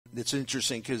it's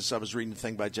interesting because I was reading a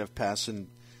thing by Jeff Passan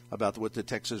about what the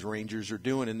Texas Rangers are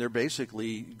doing, and they're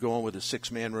basically going with a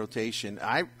 6-man rotation.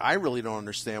 I really don't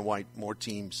understand why more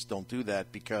teams don't do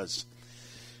that, because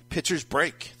pitchers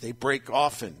break. They break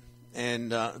often,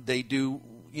 and they do,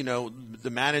 the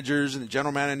managers and the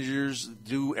general managers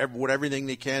do everything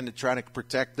they can to try to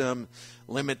protect them,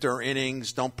 limit their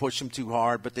innings, don't push them too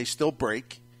hard, but they still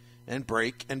break and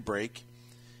break and break.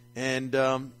 And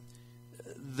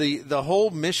the whole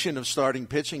mission of starting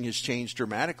pitching has changed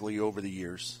dramatically over the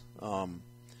years. And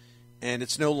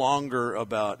it's no longer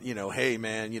about, hey,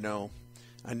 man,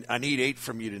 I need 8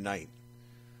 from you tonight.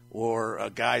 Or a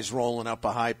guy's rolling up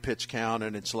a high pitch count,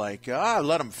 and it's like,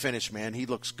 let him finish, man. He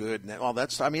looks good. And all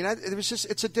that's,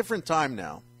 it's a different time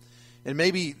now. And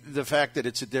maybe the fact that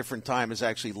it's a different time has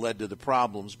actually led to the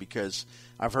problems, because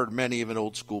I've heard many of an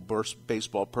old school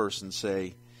baseball person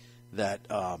say that,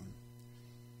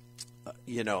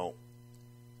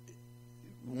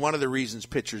 one of the reasons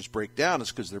pitchers break down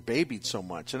is because they're babied so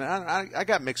much. And I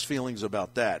got mixed feelings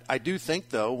about that. I do think,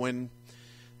 though, when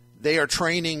they are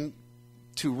training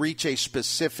to reach a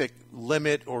specific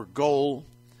limit or goal,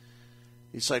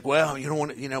 it's like, well, you don't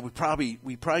want to,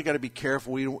 we probably got to be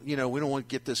careful. We don't want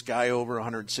to get this guy over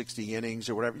 160 innings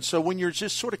or whatever. So when you're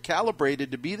just sort of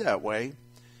calibrated to be that way,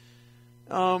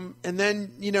 and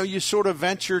then, you sort of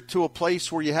venture to a place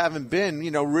where you haven't been,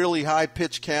 really high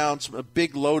pitch counts, a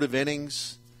big load of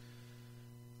innings,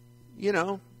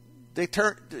 they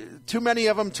too many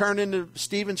of them turn into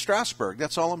Steven Strasburg.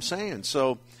 That's all I'm saying.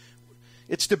 So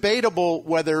it's debatable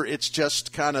whether it's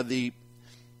just kind of the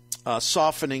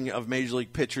softening of Major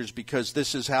League pitchers because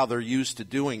this is how they're used to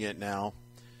doing it now.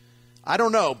 I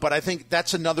don't know, but I think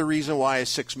that's another reason why a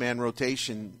 6-man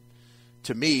rotation,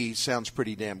 to me, sounds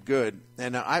pretty damn good.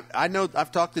 And I know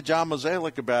I've talked to John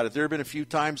Mozeliak about it. There have been a few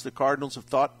times the Cardinals have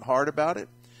thought hard about it,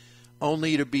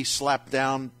 only to be slapped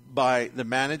down by the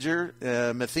manager,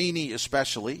 Matheny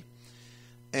especially.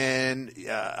 And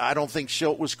I don't think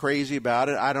Schilt was crazy about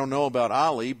it. I don't know about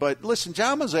Ali. But listen,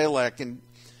 John Mozeliak, and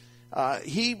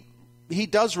he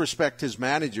does respect his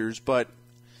managers, but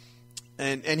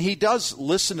and he does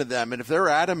listen to them. And if they're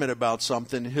adamant about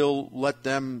something, he'll let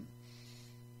them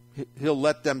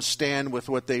stand with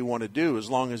what they want to do, as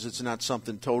long as it's not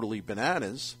something totally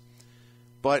bananas.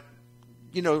 But,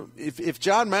 if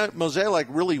John Mozeliak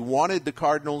really wanted the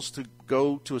Cardinals to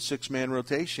go to a 6-man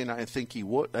rotation, I think he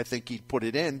would. I think he'd put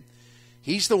it in.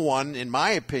 He's the one, in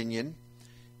my opinion,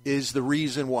 is the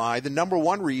reason why, the number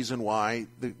one reason why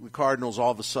the Cardinals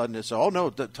all of a sudden say, oh, no,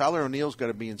 Tyler O'Neill's got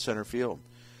to be in center field.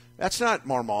 That's not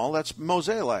Marmol. That's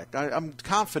Mozeliak. I'm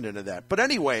confident of that. But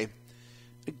anyway,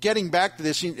 getting back to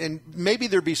this, and maybe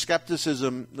there'd be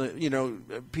skepticism,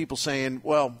 people saying,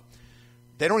 well,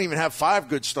 they don't even have 5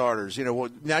 good starters.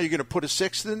 Now you're going to put a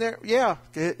 6th in there? Yeah.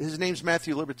 His name's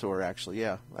Matthew Liberatore, actually.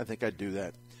 Yeah, I think I'd do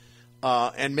that.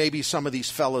 And maybe some of these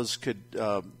fellas could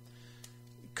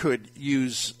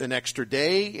use an extra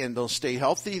day, and they'll stay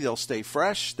healthy. They'll stay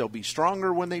fresh. They'll be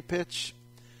stronger when they pitch.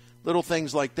 Little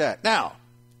things like that. Now,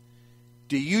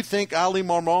 do you think Ali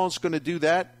Marmol is going to do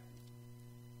that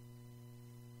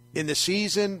in the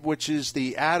season, which is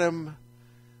the Adam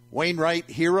Wainwright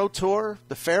Hero Tour,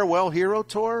 the Farewell Hero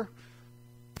Tour?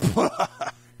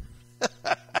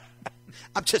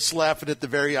 I'm just laughing at the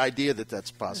very idea that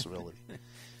that's a possibility.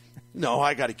 No,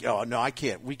 I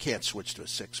can't. We can't switch to a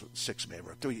six-man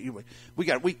rotation. We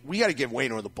got to give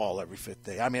Wainwright the ball every 5th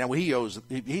day. I mean,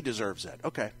 he deserves that.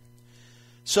 Okay.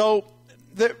 So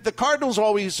the Cardinals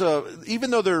always,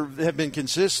 even though they have been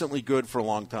consistently good for a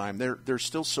long time, they're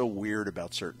still so weird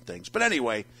about certain things. But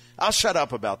anyway, I'll shut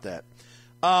up about that.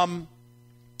 The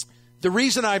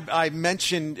reason I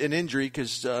mentioned an injury,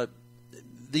 because the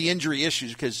injury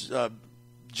issues, because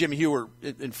Jim Hewer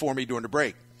informed me during the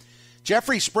break.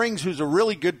 Jeffrey Springs, who's a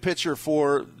really good pitcher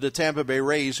for the Tampa Bay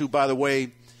Rays, who, by the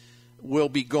way, will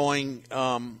be going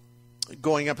up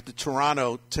to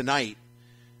Toronto tonight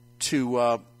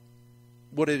to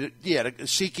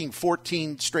seeking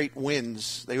 14 straight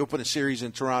wins. They open a series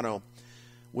in Toronto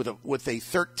with a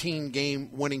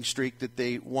 13-game winning streak that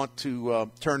they want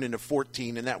to turn into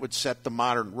 14, and that would set the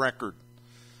modern record.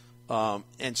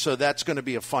 And so that's going to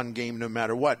be a fun game no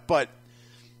matter what. But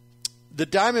the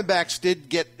Diamondbacks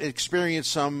did experience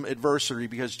some adversity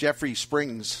because Jeffrey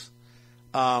Springs,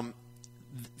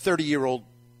 30-year-old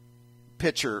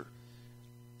pitcher,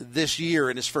 this year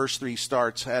in his first 3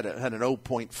 starts had an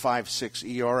 0.56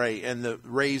 ERA, and the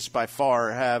Rays by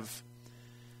far have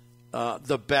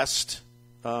the best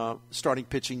starting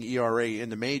pitching ERA in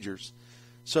the majors.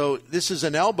 So this is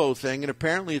an elbow thing, and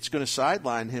apparently it's going to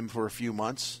sideline him for a few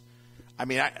months. I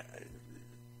mean,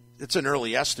 it's an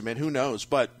early estimate. Who knows?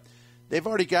 But they've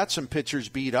already got some pitchers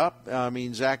beat up. I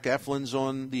mean, Zach Eflin's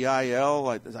on the IL.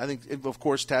 I think, of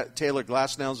course, Taylor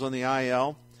Glasnow's on the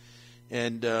IL,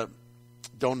 and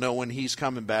don't know when he's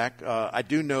coming back. I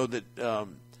do know that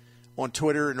on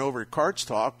Twitter and over at Cards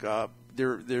Talk,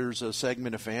 there's a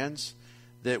segment of fans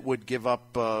that would give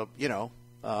up,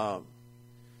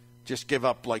 just give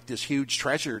up like this huge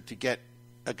treasure to get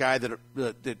a guy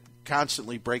that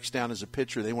constantly breaks down as a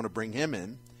pitcher. They want to bring him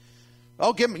in.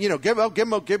 Oh, give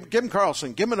him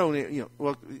Carlson. Give him an,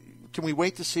 well, can we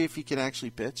wait to see if he can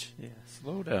actually pitch? Yeah,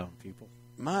 slow down, people.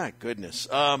 My goodness.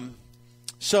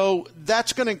 So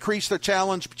that's going to increase their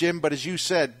challenge, Jim. But as you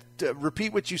said,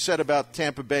 repeat what you said about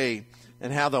Tampa Bay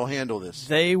and how they'll handle this.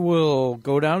 They will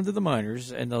go down to the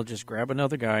minors, and they'll just grab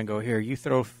another guy and go, here, you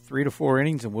throw 3 to 4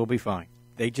 innings, and we'll be fine.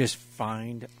 They just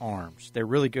find arms. They're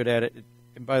really good at it.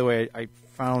 And by the way, I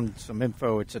found some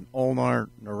info. It's an ulnar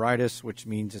neuritis, which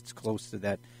means it's close to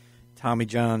that Tommy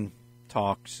John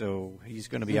talk, so he's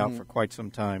going to be out for quite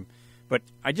some time. But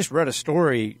I just read a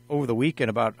story over the weekend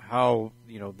about how,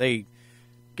 they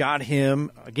got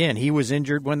him. Again, he was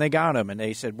injured when they got him, and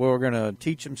they said, well, we're going to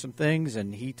teach him some things,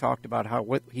 and he talked about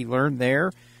what he learned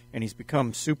there, and he's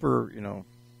become super,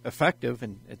 effective,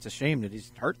 and it's a shame that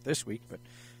he's hurt this week, but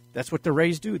that's what the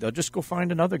Rays do. They'll just go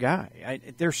find another guy.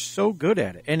 They're so good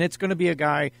at it. And it's going to be a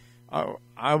guy,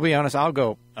 I'll be honest, I'll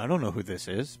go, I don't know who this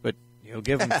is, but you'll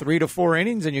give him 3 to 4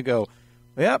 innings and you go,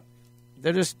 yep,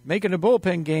 they're just making a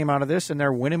bullpen game out of this and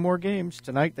they're winning more games.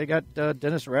 Tonight they got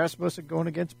Dennis Rasmussen going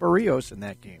against Barrios in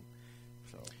that game.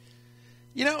 So,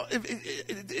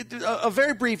 a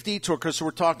very brief detour because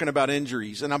we're talking about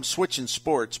injuries and I'm switching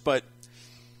sports, but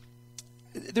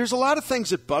there's a lot of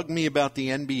things that bug me about the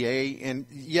NBA, and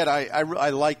yet I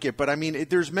like it. But, I mean,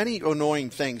 there's many annoying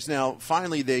things. Now,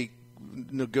 finally they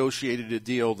negotiated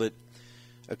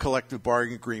a collective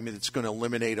bargaining agreement that's going to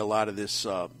eliminate a lot of this,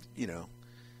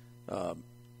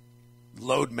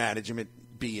 load management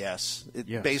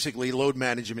BS. Basically, load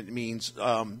management means,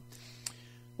 I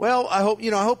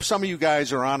hope some of you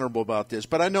guys are honorable about this,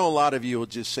 but I know a lot of you will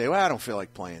just say, well, I don't feel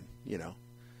like playing,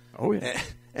 Oh, yeah.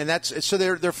 And that's so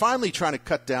they're finally trying to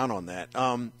cut down on that.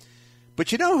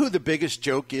 But you know who the biggest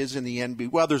joke is in the NBA?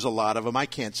 Well, there's a lot of them. I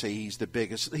can't say he's the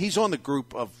biggest. He's on the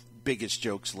group of biggest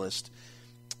jokes list.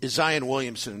 Is Zion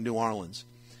Williamson in New Orleans?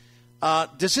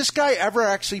 Does this guy ever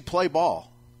actually play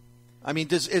ball? I mean,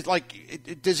 does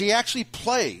he actually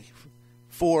play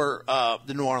for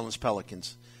the New Orleans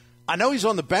Pelicans? I know he's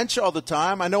on the bench all the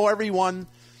time. I know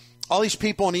all these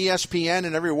people on ESPN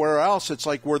and everywhere else, it's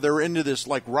like where they're into this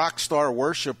like rock star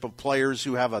worship of players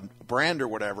who have a brand or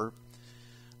whatever.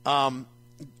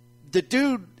 The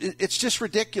dude, it's just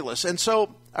ridiculous. And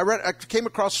so I came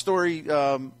across a story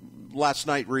last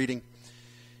night reading.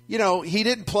 He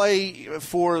didn't play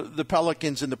for the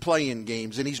Pelicans in the play-in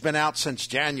games, and he's been out since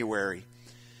January.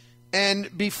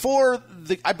 And before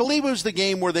I believe it was the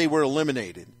game where they were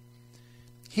eliminated.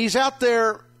 He's out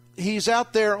there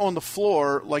on the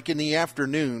floor like in the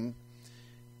afternoon,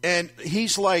 and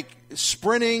he's like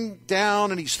sprinting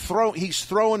down and he's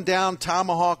throwing down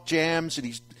tomahawk jams and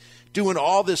he's doing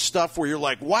all this stuff where you're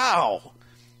like, wow,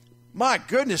 my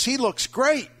goodness, he looks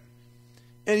great.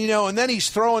 And and then he's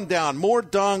throwing down more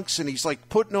dunks and he's like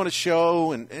putting on a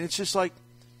show, and it's just like,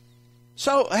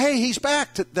 so hey, he's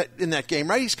back in that game,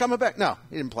 right? He's coming back. No,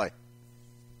 he didn't play.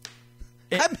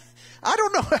 I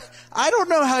don't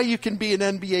know how you can be an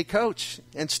NBA coach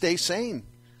and stay sane.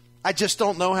 I just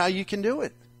don't know how you can do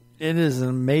it. It is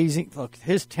amazing. Look,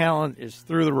 his talent is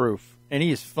through the roof, and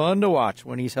he is fun to watch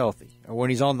when he's healthy, or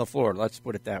when he's on the floor. Let's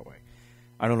put it that way.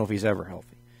 I don't know if he's ever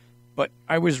healthy. But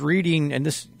I was reading, and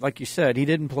this, like you said, he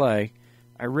didn't play.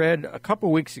 I read a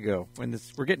couple weeks ago when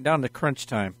we're getting down to crunch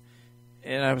time,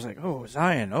 and I was like, oh,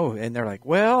 Zion. Oh, and they're like,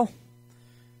 well,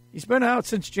 he's been out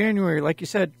since January, like you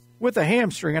said, with a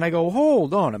hamstring. And I go,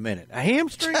 hold on a minute. A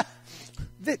hamstring?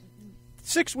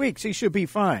 6 weeks, he should be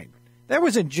fine. That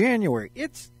was in January.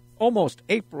 It's almost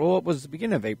April. It was the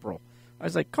beginning of April. I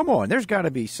was like, come on, there's got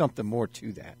to be something more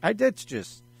to that. That's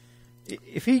just,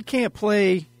 if he can't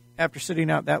play after sitting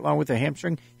out that long with a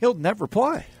hamstring, he'll never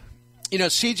play.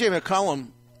 C.J. McCollum,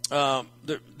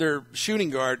 their shooting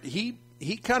guard, he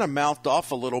kind of mouthed off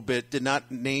a little bit, did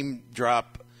not name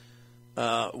drop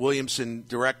Williamson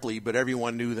directly, but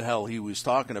everyone knew the hell he was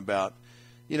talking about.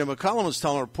 McCollum was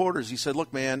telling reporters, he said,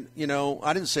 look, man,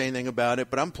 I didn't say anything about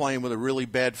it, but I'm playing with a really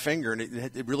bad finger, and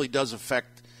it really does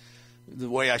affect the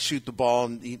way I shoot the ball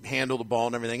and handle the ball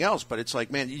and everything else. But it's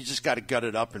like, man, you just got to gut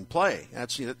it up and play.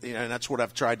 That's and that's what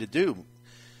I've tried to do.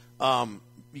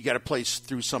 You got to play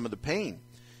through some of the pain.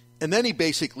 And then he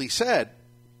basically said,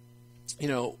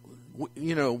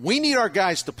 we need our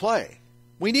guys to play.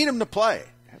 We need him to play.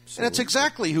 Absolutely. And that's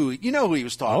exactly who he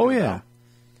was talking about.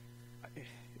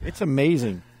 It's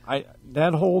amazing.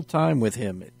 That whole time with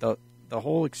him, the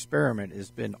whole experiment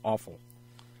has been awful.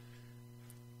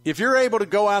 If you're able to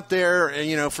go out there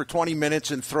and for 20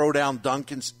 minutes and throw down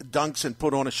dunks and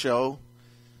put on a show,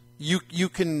 you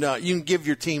can give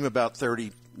your team about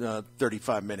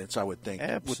 35 minutes, I would think,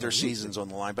 Absolutely. with their seasons on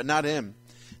the line, but not him.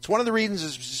 It's one of the reasons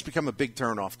it's just become a big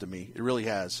turnoff to me. It really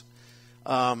has.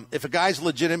 If a guy's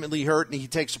legitimately hurt and he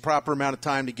takes the proper amount of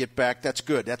time to get back, that's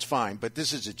good. That's fine. But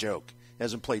this is a joke. He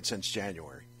hasn't played since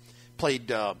January. He's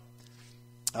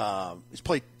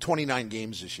played 29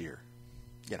 games this year.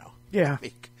 Yeah.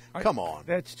 Come on.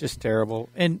 That's just terrible.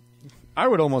 And I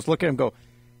would almost look at him and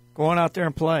go on out there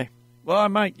and play. Well, I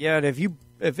might. Yeah,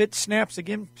 if it snaps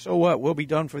again, so what? We'll be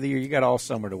done for the year. You got all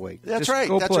summer to wait. That's just right.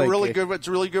 That's a really good. It's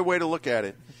a really good way to look at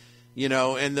it.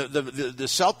 And the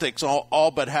Celtics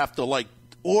all but have to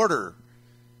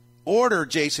order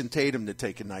Jason Tatum to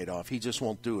take a night off. He just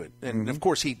won't do it. And of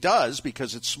course he does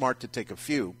because it's smart to take a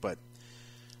few. But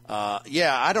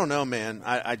I don't know, man.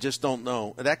 I just don't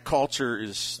know. That culture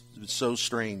is so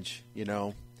strange.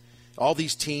 All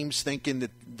these teams thinking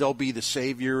that they'll be the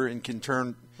savior and can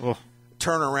turn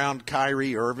around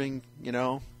Kyrie Irving.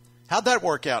 How'd that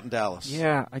work out in Dallas?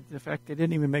 Yeah, the fact they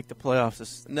didn't even make the playoffs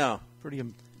is pretty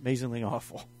amazingly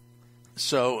awful.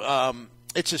 So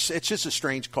it's just a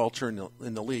strange culture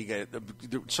in the league.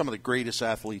 Some of the greatest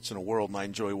athletes in the world, and I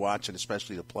enjoy watching,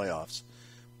 especially the playoffs.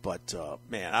 But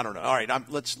man, I don't know. All right,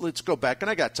 let's go back, and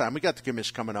I got time. We got the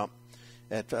commish coming up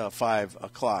at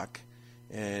 5:00,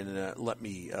 and let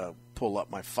me pull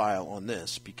up my file on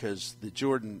this because the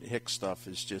Jordan Hicks stuff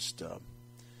is just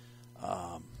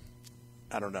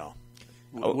I don't know.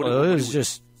 It was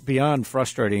just beyond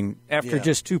frustrating. After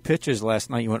just 2 pitches last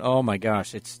night, you went, "Oh my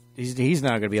gosh, he's not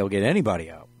going to be able to get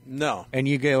anybody out." No, and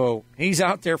you go, "He's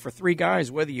out there for 3 guys,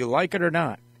 whether you like it or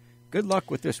not." Good luck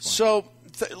with this one. So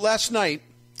last night,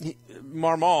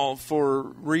 Marmol, for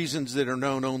reasons that are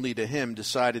known only to him,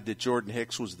 decided that Jordan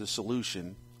Hicks was the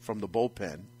solution from the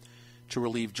bullpen to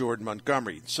relieve Jordan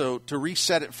Montgomery. So to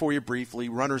reset it for you briefly,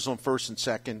 runners on first and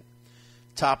second,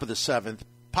 top of the 7th.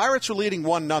 Pirates are leading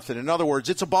 1-0. In other words,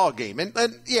 it's a ball game. And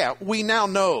we now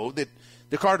know that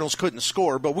the Cardinals couldn't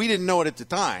score, but we didn't know it at the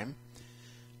time.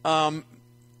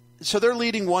 So they're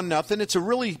leading 1-0. It's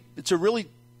a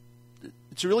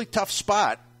really tough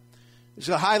spot. It's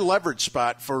a high leverage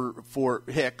spot for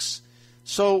Hicks.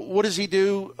 So what does he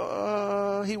do?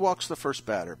 He walks the first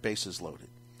batter, bases loaded.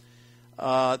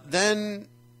 Then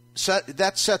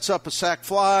that sets up a sac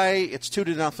fly. It's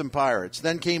 2-0 Pirates.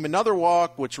 Then came another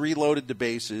walk, which reloaded the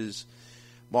bases.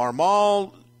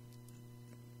 Marmol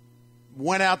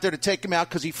went out there to take him out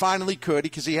because he finally could,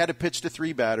 because he had to pitch to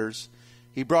 3 batters.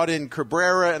 He brought in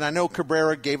Cabrera, and I know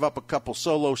Cabrera gave up a couple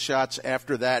solo shots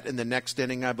after that in the next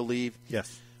inning, I believe.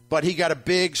 Yes. But he got a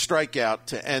big strikeout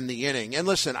to end the inning. And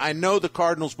listen, I know the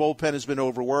Cardinals' bullpen has been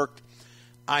overworked.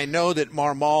 I know that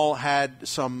Marmol had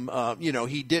some,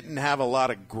 he didn't have a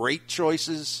lot of great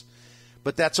choices,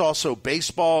 but that's also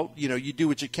baseball. You do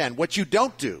what you can. What you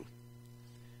don't do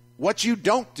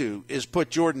is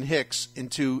put Jordan Hicks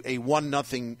into a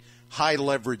 1-0 high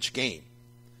leverage game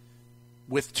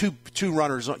with two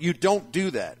runners on. You don't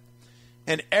do that.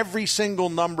 And every single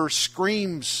number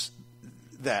screams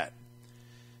that.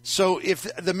 So if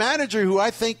the manager, who I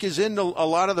think is into a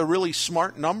lot of the really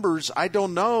smart numbers, I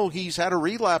don't know, he's had a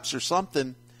relapse or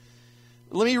something.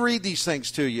 Let me read these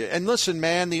things to you. And listen,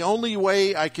 man, the only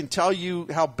way I can tell you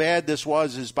how bad this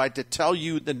was is by to tell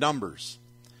you the numbers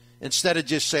instead of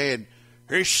just saying,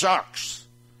 he sucks.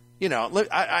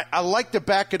 I like to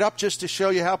back it up just to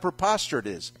show you how preposterous it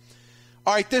is.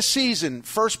 All right, this season,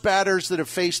 first batters that have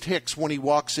faced Hicks when he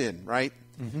walks in, right?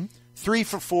 Mm-hmm. 3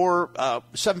 for 4,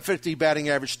 750 batting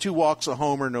average, 2 walks, a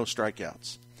homer, no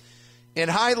strikeouts. In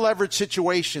high leverage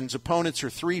situations, opponents are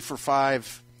 3 for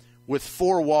 5 with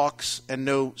 4 walks and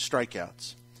no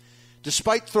strikeouts.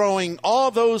 Despite throwing all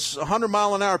those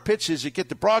 100-mile-an-hour pitches that get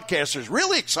the broadcasters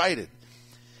really excited,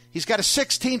 he's got a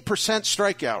 16%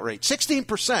 strikeout rate.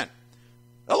 16%.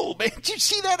 Oh, man, did you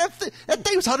see that? That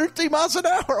thing was 103 miles an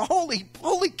hour.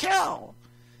 Holy cow.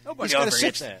 Nobody ever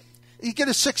hit that. He get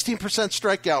a 16%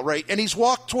 strikeout rate, and he's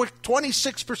walked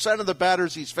 26% of the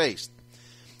batters he's faced.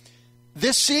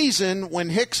 This season, when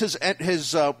Hicks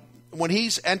when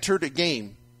he's entered a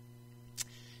game,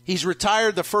 he's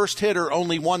retired the first hitter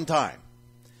only 1 time.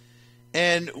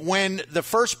 And when the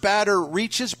first batter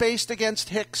reaches base against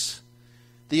Hicks,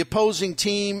 the opposing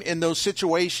team in those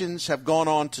situations have gone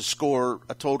on to score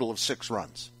a total of 6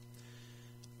 runs.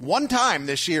 1 time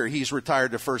this year, he's retired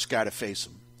the first guy to face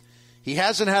him. He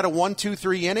hasn't had a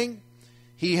 1-2-3 inning.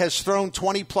 He has thrown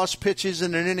 20-plus pitches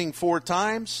in an inning 4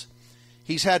 times.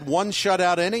 He's had 1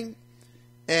 shutout inning,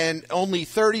 and only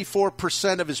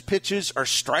 34% of his pitches are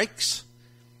strikes.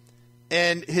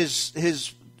 And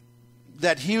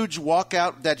that huge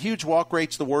walk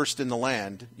rate's the worst in the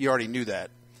land. You already knew that.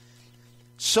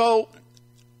 So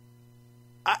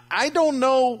I don't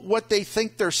know what they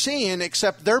think they're seeing,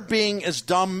 except they're being as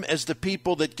dumb as the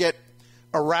people that get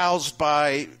aroused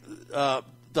by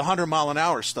the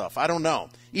 100-mile-an-hour stuff. I don't know,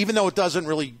 even though it doesn't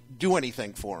really do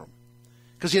anything for him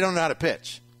because he don't know how to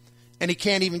pitch. And he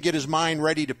can't even get his mind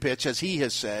ready to pitch, as he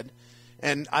has said.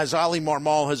 And as Ali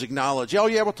Marmol has acknowledged, oh,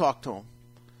 yeah, we'll talk to him.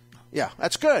 Yeah,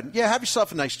 that's good. Yeah, have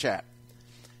yourself a nice chat.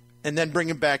 And then bring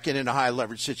him back in a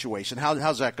high-leverage situation.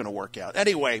 How's that going to work out?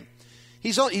 Anyway,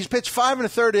 he's pitched 5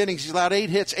 1/3 innings. He's allowed 8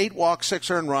 hits, 8 walks, 6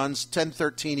 earned runs,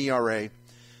 10.13 ERA.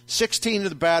 16 of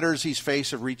the batters he's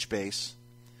faced have reached base.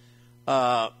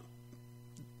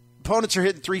 Opponents are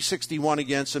hitting .361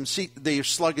 against him. They're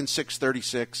slugging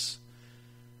 .636.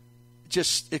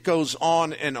 Just it goes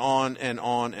on and on and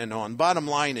on and on. Bottom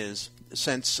line is,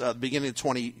 since the beginning of the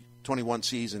 2021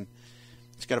 season,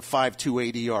 he's got a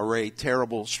 5.28 ERA,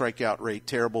 terrible strikeout rate,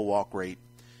 terrible walk rate,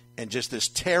 and just this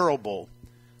terrible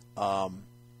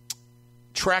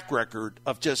track record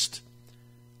of just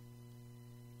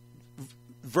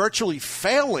virtually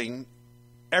failing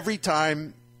every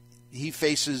time he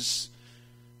faces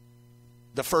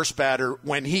the first batter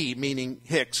when he, meaning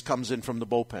Hicks, comes in from the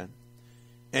bullpen.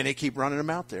 And they keep running him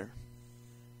out there.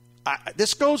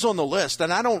 This goes on the list,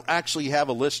 and I don't actually have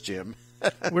a list, Jim.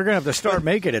 We're going to have to start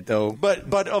making it, though.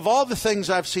 But of all the things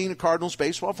I've seen in Cardinals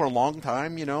baseball for a long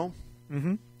time,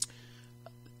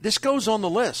 this goes on the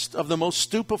list of the most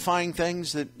stupefying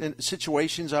things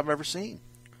situations I've ever seen.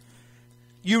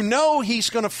 You know he's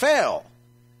going to fail,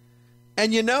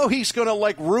 and you know he's going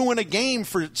to ruin a game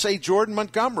for, say, Jordan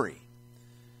Montgomery,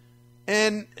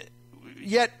 and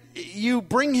yet you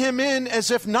bring him in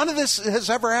as if none of this has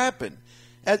ever happened,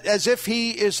 as if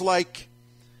he is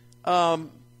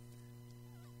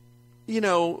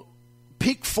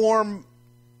peak form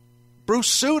Bruce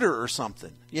Sutter or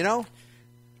something,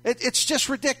 It's just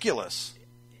ridiculous.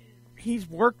 He's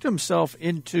worked himself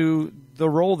into the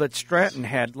role that Stratton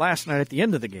had last night at the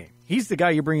end of the game. He's the guy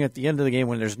you bring at the end of the game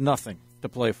when there's nothing to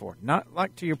play for. Not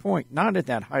like, to your point, not at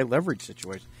that high leverage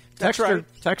situation. That's right.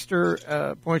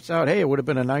 Texter points out, hey, it would have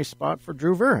been a nice spot for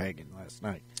Drew Verhagen last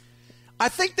night. I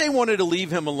think they wanted to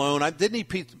leave him alone. Didn't he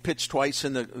pitch twice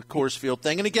in the Coors Field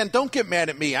thing? And again, don't get mad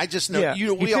at me. I just know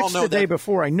we all know the day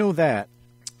before. I know that.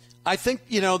 I think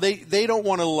they don't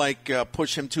want to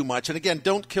push him too much. And again,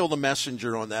 don't kill the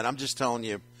messenger on that. I'm just telling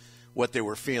you what they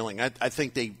were feeling. I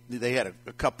think they had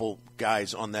a couple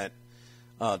guys on that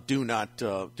do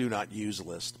not use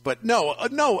list. But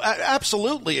no,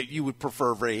 absolutely, you would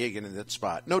prefer Verhagen in that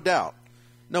spot, no doubt.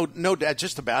 No doubt,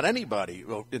 just about anybody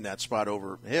in that spot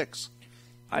over Hicks.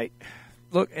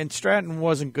 And Stratton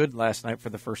wasn't good last night for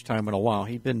the first time in a while.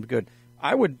 He'd been good.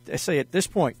 I would say at this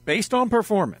point, based on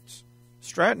performance,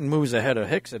 Stratton moves ahead of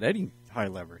Hicks at any high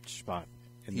leverage spot.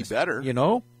 He better.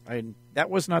 That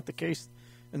was not the case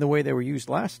in the way they were used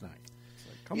last night.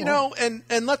 Come on.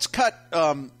 And let's cut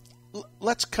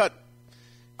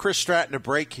Chris Stratton a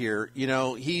break here.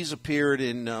 He's appeared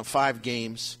in 5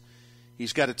 games.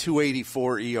 He's got a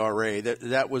 2.84 ERA.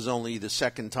 That was only the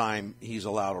second time he's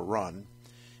allowed a run.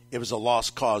 It was a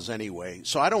lost cause anyway.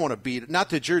 So I don't want to beat –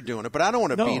 not that you're doing it, but I don't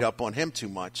want to beat up on him too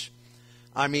much.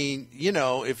 I mean,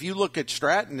 if you look at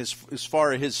Stratton as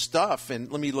far as his stuff,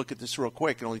 and let me look at this real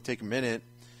quick. It'll only take a minute.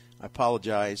 I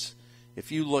apologize.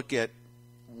 If you look at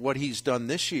what he's done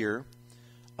this year,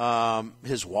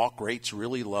 his walk rate's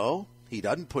really low. He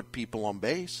doesn't put people on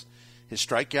base. His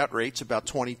strikeout rate's about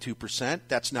 22%.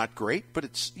 That's not great, but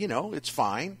it's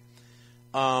fine.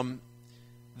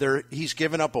 He's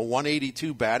given up a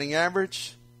 182 batting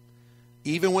average.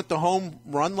 Even with the home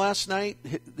run last night,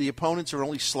 the opponents are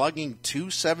only slugging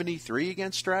 273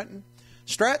 against Stratton.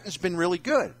 Stratton's been really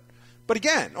good. But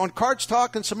again, on Cards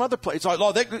Talk and some other plays, when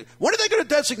are they going to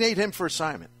designate him for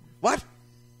assignment? What?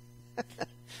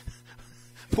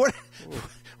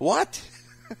 What?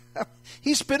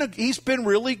 He's been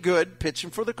really good pitching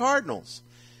for the Cardinals.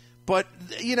 But,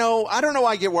 I don't know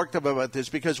why I get worked up about this,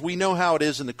 because we know how it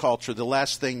is in the culture. The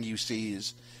last thing you see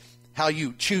is how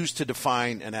you choose to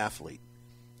define an athlete.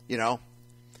 Yeah.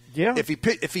 If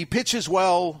he pitches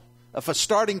well, if a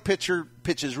starting pitcher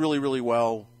pitches really, really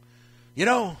well,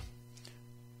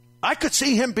 I could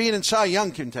see him being in Cy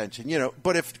Young contention,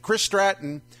 But if Chris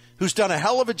Stratton, who's done a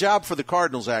hell of a job for the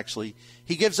Cardinals, actually,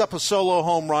 he gives up a solo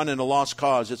home run and a lost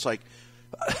cause, it's like,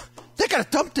 they got to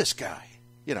dump this guy,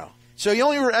 So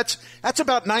that's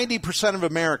about 90% of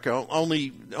America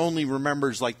only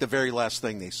remembers like the very last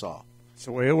thing they saw. It's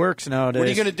the way it works nowadays. What are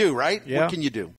you going to do, right? Yeah. What can you do?